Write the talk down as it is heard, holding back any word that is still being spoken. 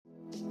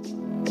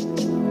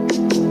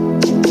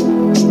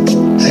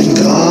And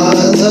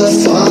God the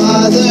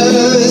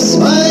Father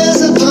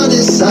smiles upon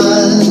His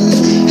Son,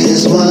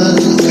 His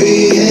one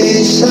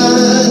creation,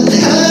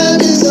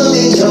 and His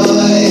only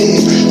joy.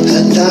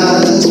 And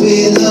as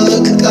we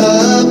look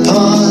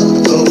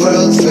upon a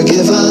world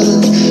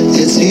forgiven,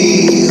 it's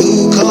He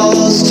who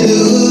calls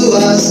to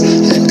us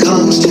and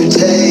comes to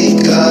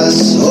take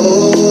us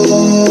home.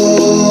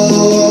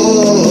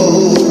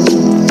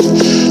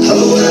 A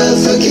world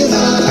forgiven.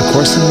 A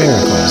Course in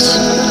Miracles,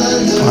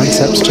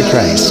 Concepts to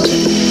Christ,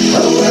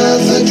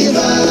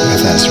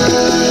 with Ezra.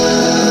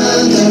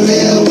 The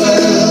real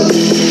world,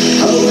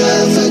 a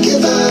world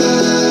forgiven.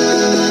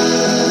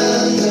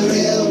 The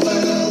real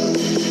world,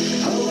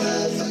 a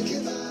world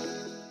forgiven.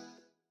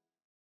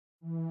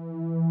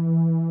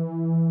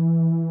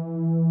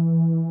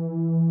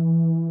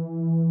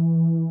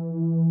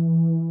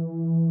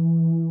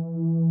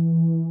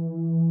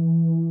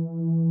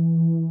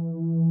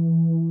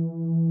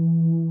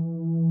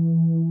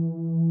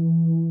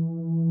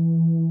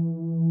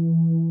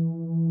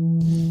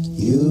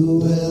 You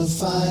will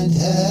find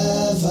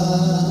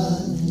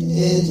heaven,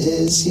 it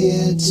is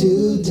here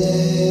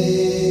today.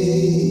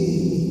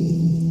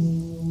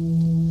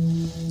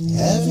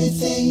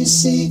 Everything you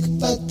seek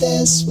but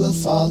this will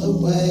fall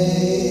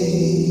away.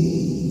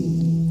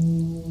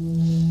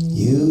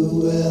 You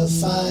will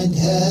find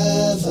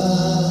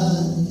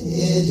heaven,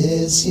 it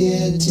is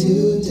here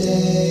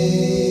today.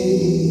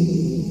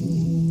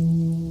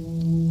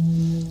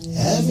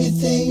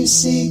 Everything you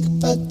seek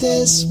but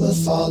this will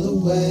fall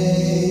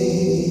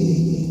away.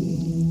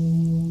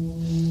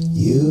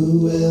 You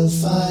will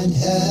find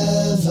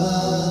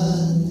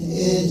heaven,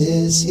 it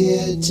is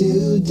here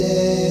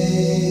today.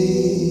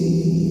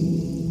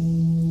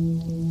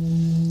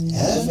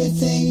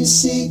 Everything you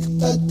seek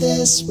but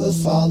this will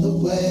fall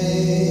away.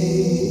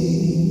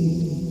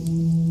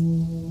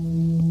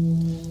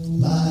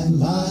 My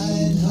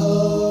mind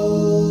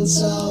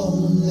holds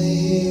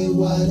only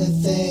what I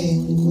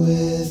think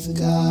with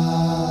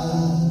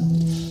God.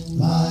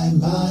 My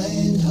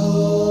mind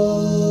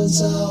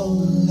holds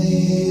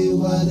only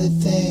what I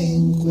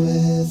think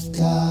with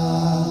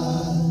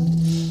God.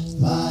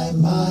 My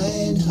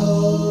mind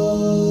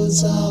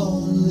holds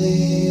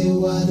only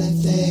what I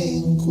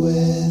think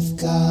with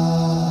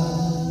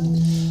God.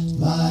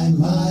 My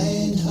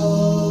mind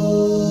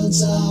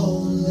holds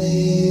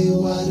only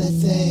what I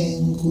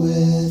think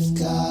with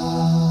God.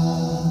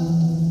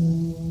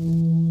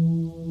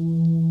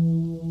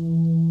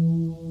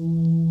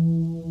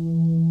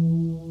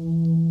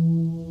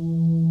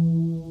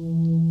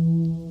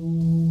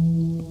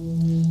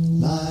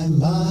 My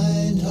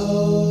mind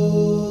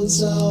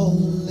holds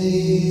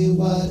only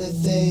what I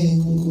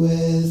think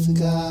with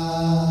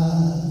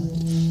God.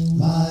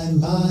 My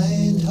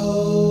mind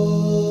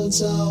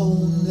holds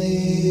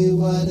only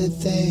what I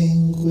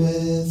think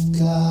with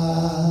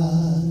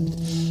God.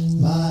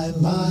 My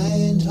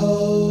mind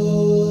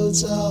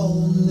holds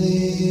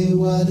only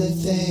what I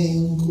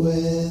think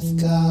with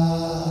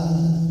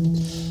God.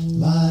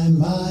 My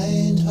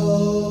mind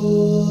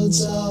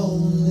holds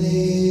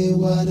only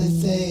what I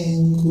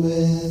think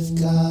with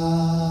God.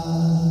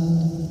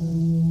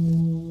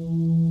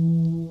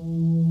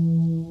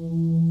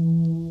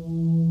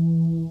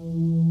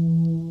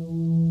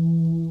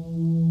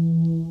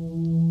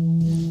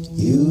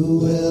 You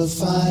will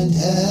find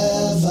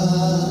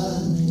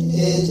heaven,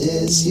 it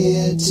is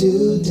here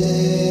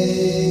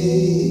today.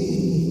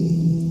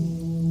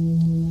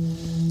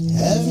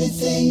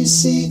 Everything you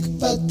seek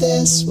but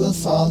this will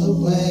fall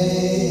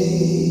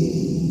away.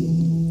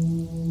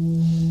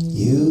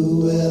 You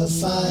will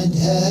find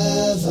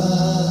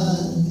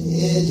heaven,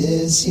 it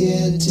is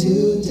here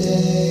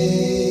today.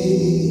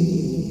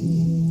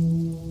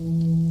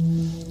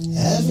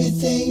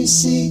 Everything you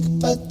seek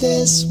but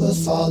this will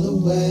fall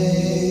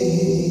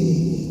away.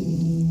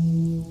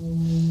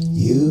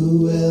 You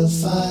will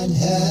find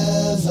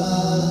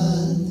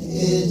heaven,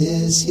 it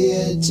is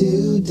here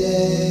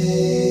today.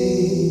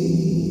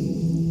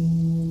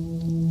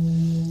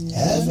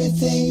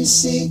 Everything you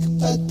seek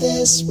but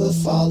this will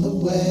fall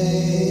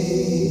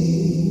away.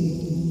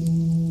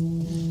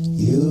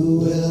 You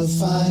will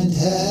find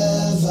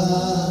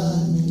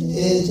heaven,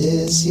 it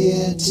is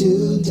here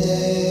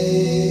today.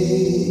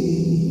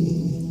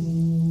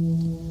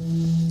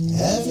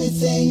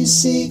 Everything you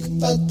seek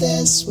but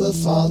this will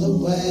fall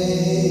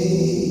away.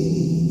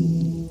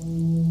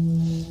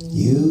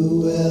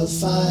 You will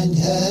find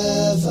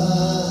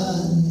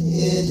heaven,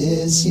 it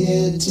is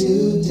here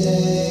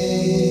today.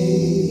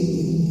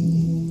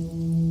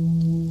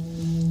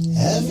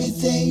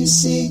 Everything you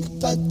seek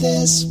but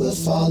this will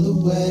fall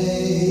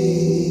away.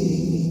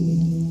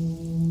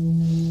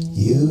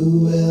 You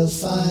will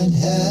find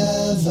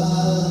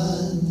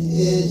heaven,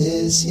 it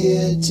is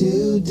here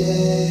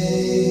today.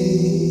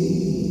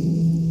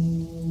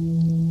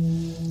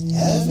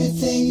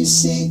 Everything you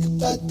seek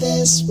but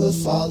this will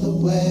fall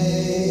away.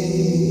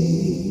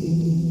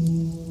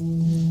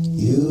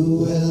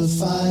 You will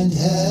find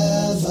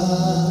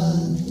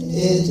heaven,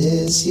 it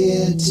is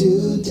here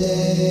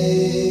today.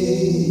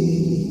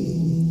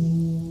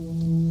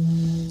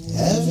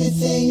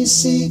 Everything you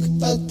seek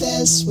but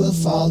this will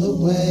fall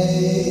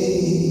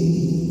away.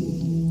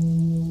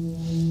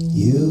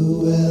 You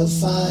will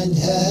find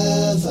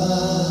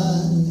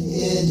heaven,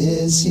 it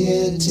is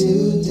here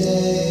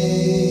today.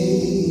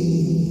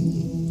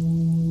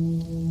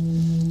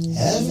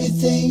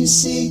 Everything you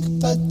seek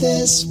but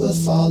this will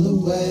fall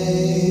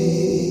away.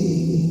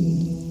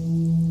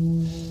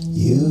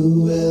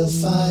 You will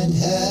find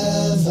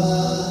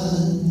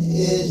heaven,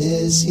 it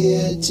is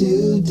here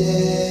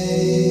today.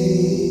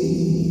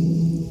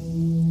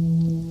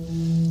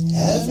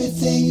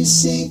 Everything you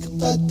seek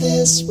but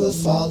this will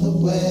fall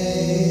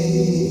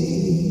away.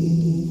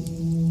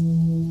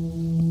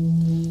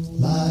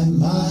 My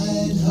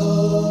mind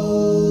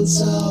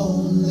holds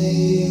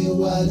only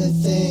what I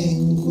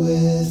think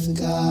with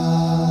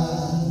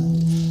God.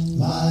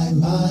 My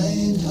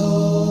mind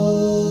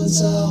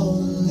holds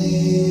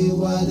only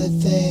what I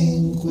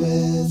think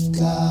with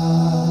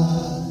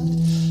God.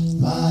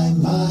 My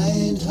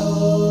mind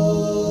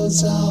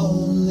holds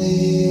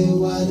only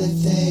what I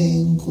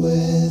think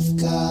with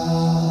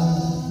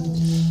God.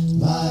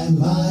 My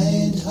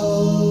mind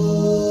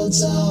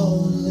holds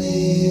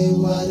only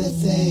what I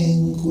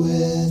think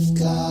with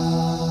God.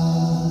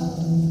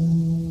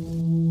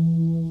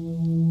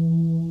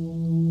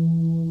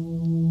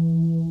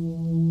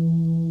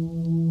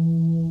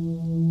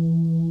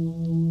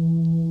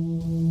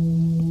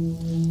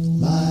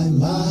 My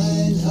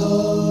mind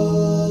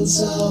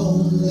holds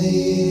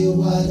only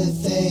what I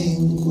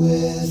think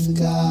with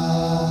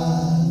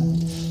God.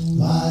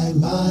 My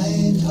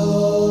mind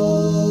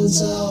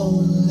holds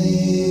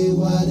only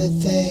what I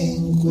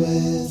think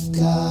with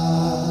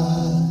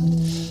God.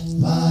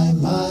 My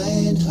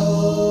mind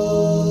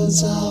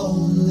holds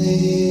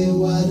only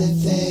what I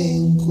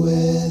think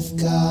with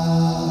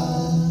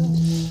God.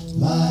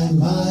 My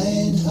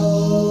mind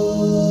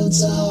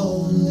holds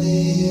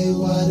only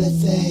what I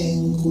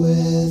think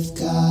with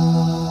God.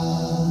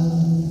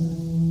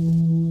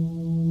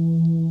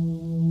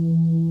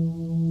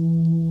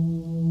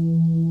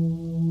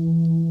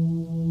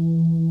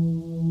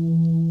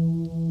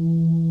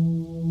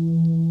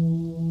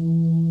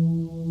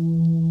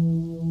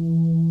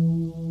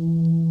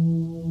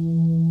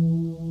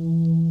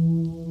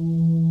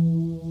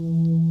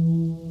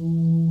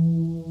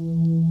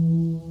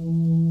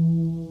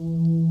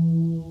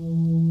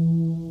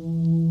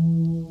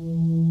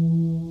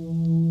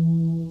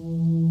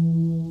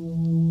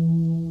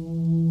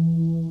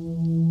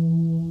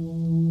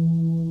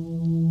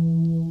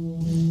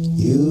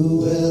 You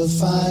will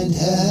find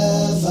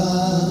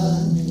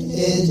heaven,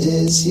 it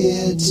is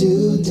here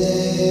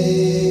today.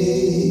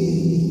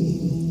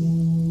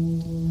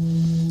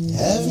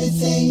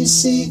 Everything you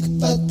seek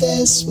but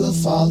this will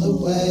fall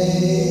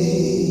away.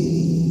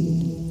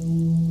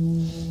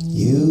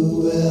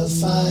 You will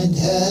find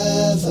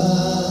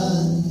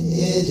heaven,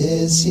 it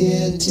is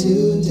here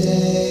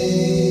today.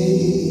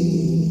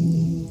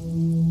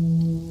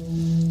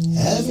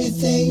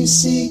 Everything you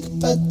seek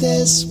but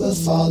this will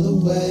fall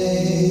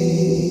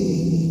away.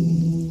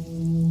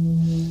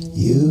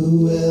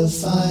 You will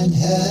find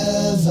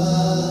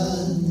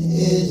heaven,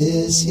 it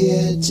is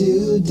here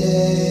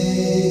today.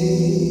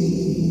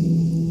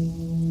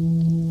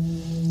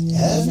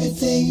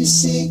 Everything you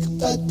seek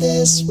but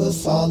this will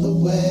fall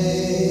away.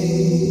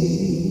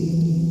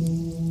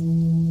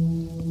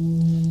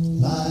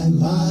 My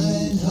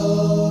mind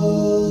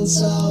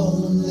holds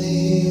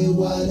only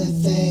what I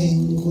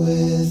think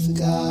with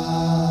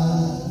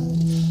God.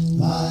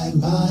 My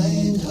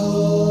mind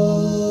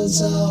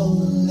holds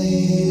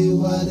only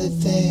what I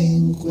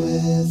think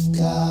with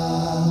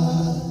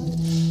God.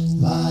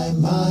 My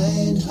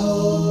mind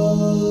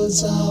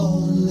holds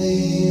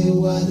only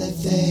what I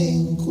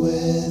think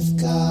with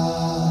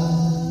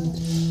God.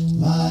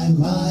 My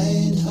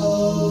mind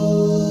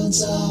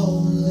holds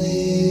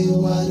only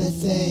what I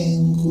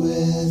think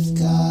with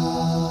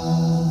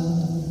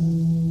God.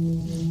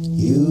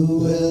 You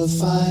will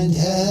find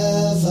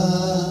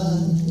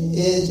heaven,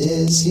 it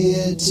is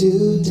here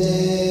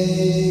today.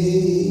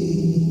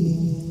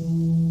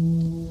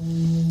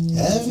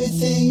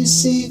 Everything you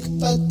seek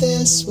but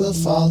this will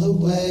fall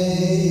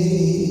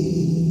away.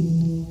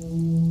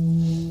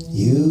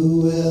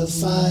 You will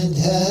find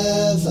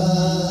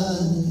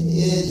heaven,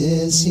 it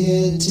is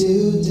here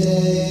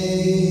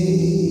today.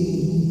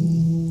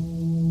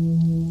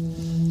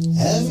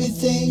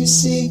 Everything you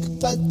seek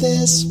but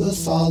this will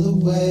fall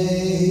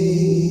away.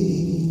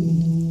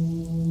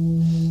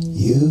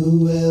 You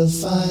will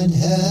find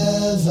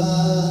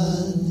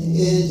heaven,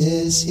 it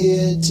is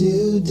here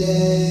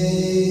today.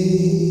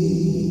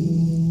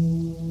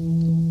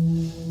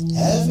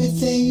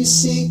 Everything you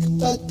seek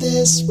but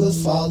this will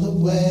fall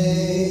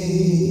away.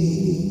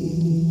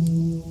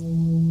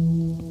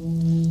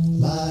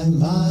 My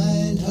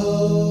mind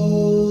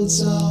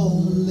holds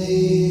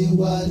only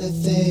what I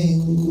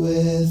think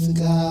with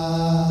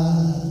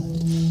God.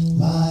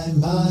 My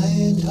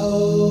mind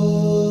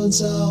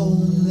holds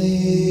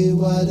only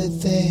what I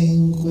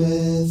think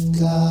with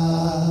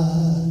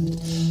God.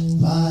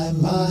 My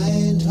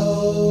mind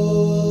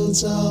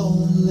holds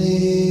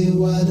only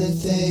what I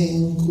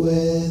think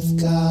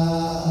with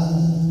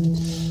God.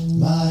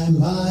 My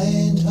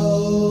mind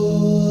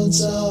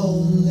holds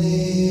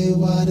only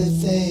what I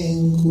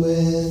think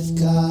with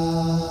God.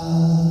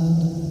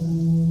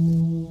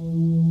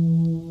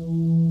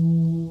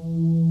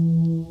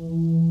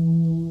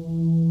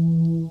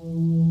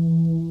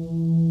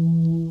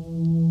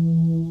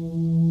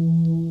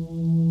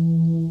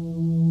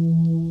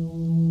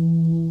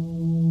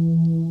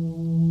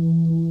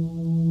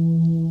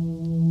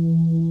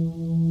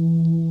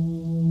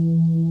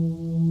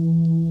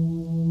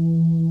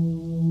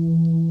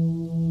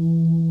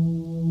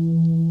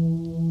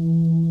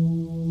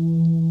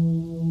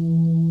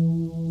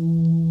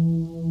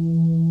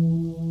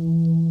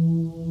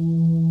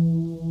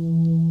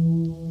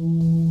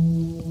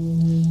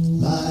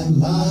 My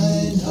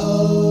mind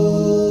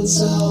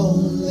holds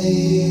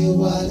only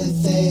what I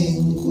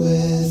think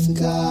with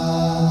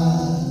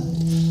God.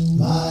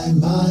 My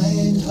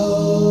mind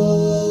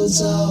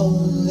holds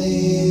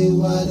only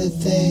what I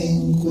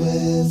think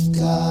with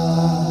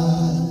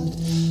God.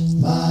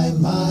 My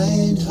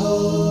mind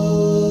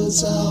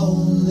holds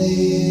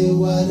only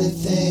what I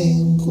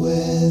think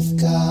with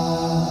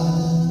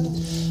God.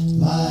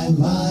 My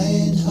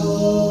mind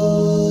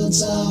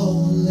holds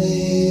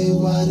only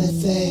what I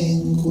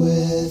think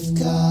with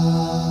God.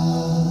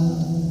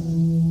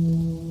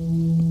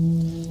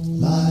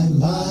 My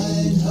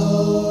mind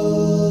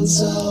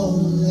holds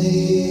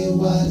only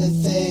what I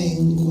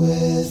think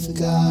with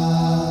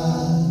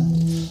God.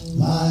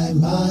 My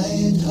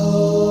mind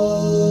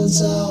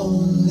holds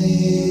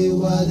only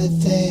what I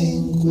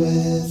think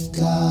with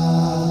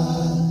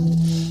God.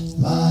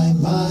 My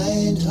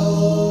mind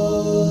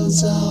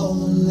holds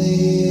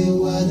only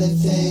what I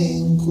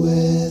think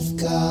with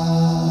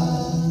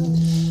God.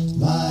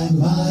 My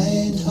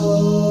mind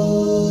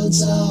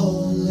holds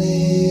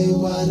only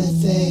what I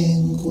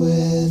think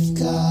with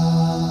God.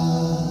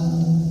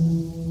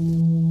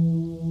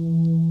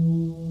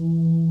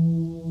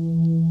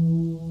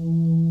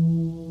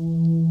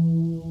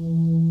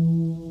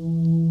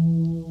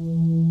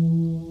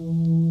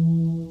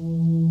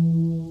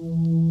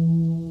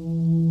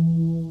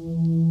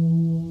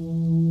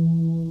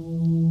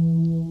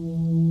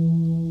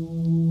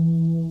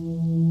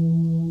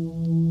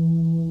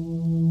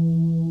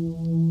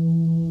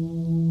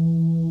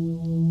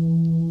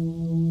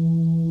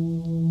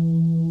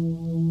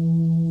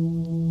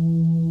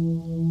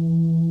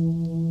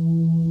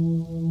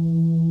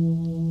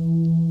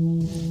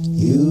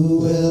 You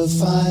will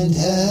find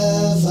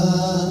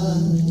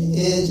heaven,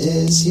 it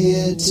is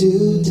here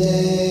today.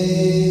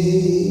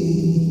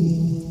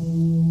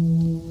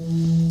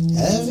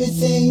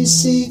 Everything you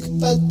seek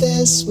but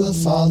this will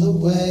fall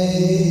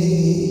away.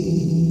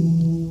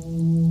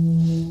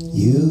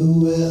 You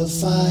will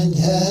find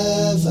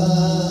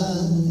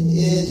heaven,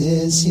 it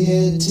is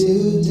here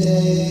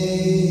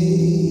today.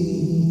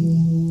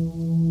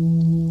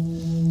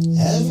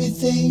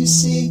 Everything you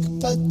seek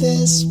but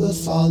this will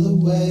fall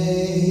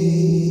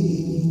away.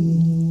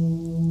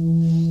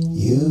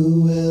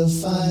 You will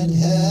find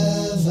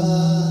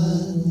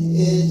heaven,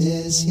 it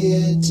is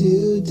here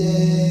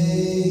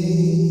today.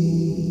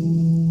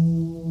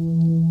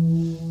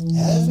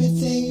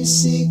 Everything you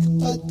seek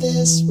but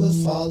this will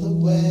fall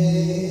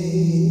away.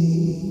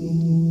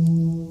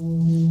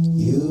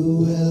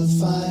 You will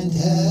find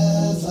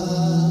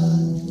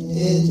heaven,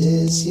 it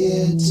is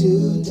here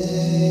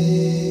today.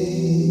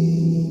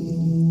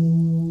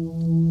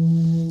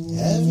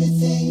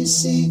 Everything you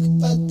seek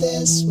but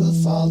this will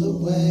fall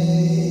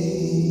away.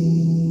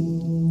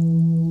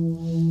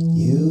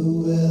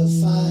 You will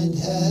find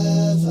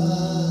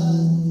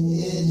heaven,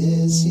 it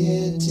is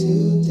here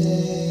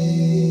today.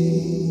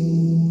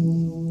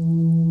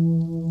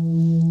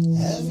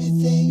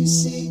 Everything you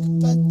seek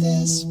but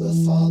this will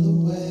fall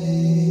away.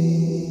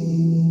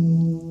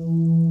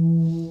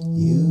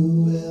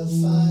 You will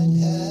find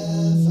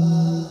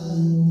heaven,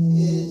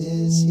 it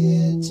is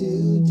here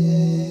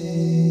today.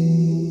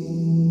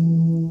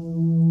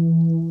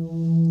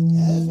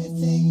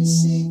 Everything you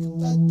seek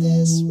but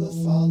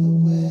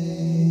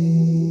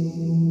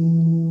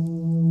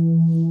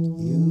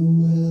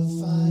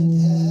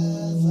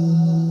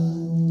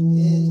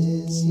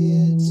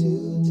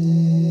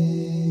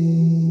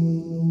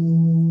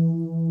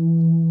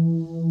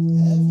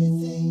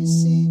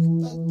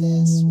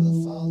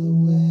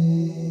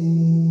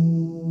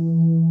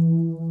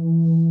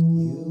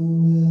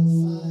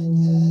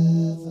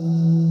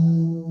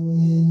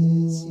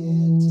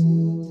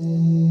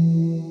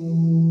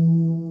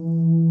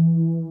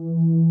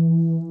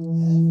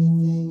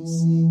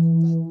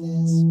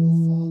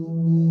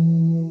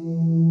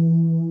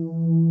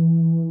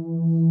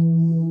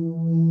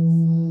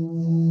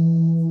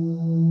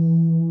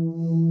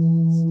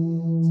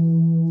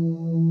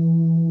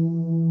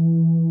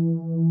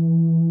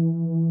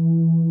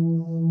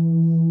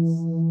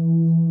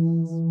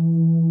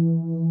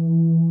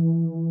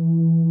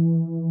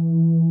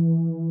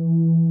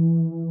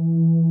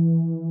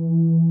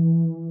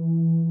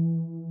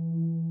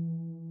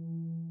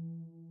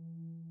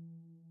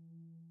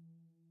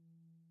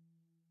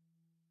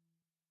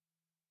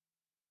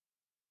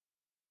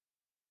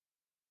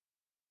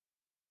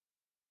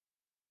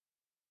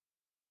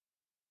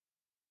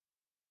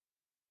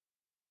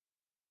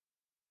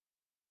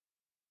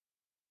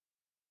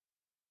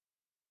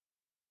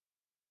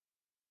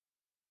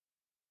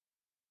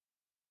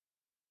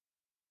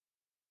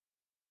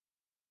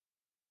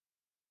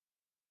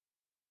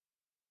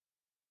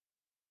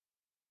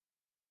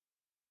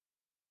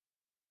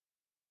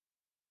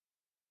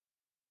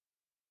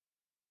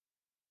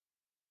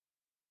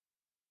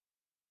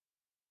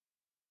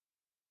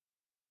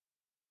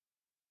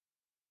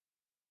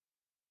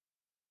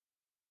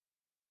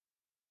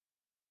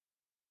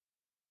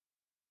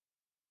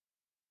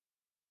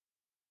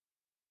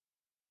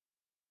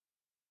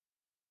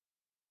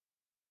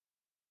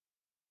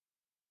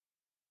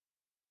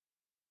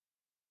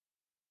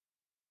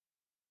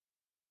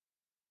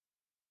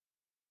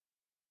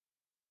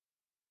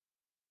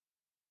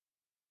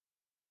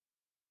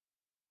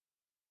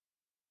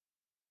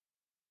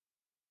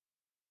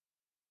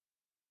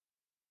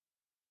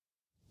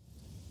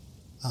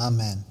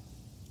Amen.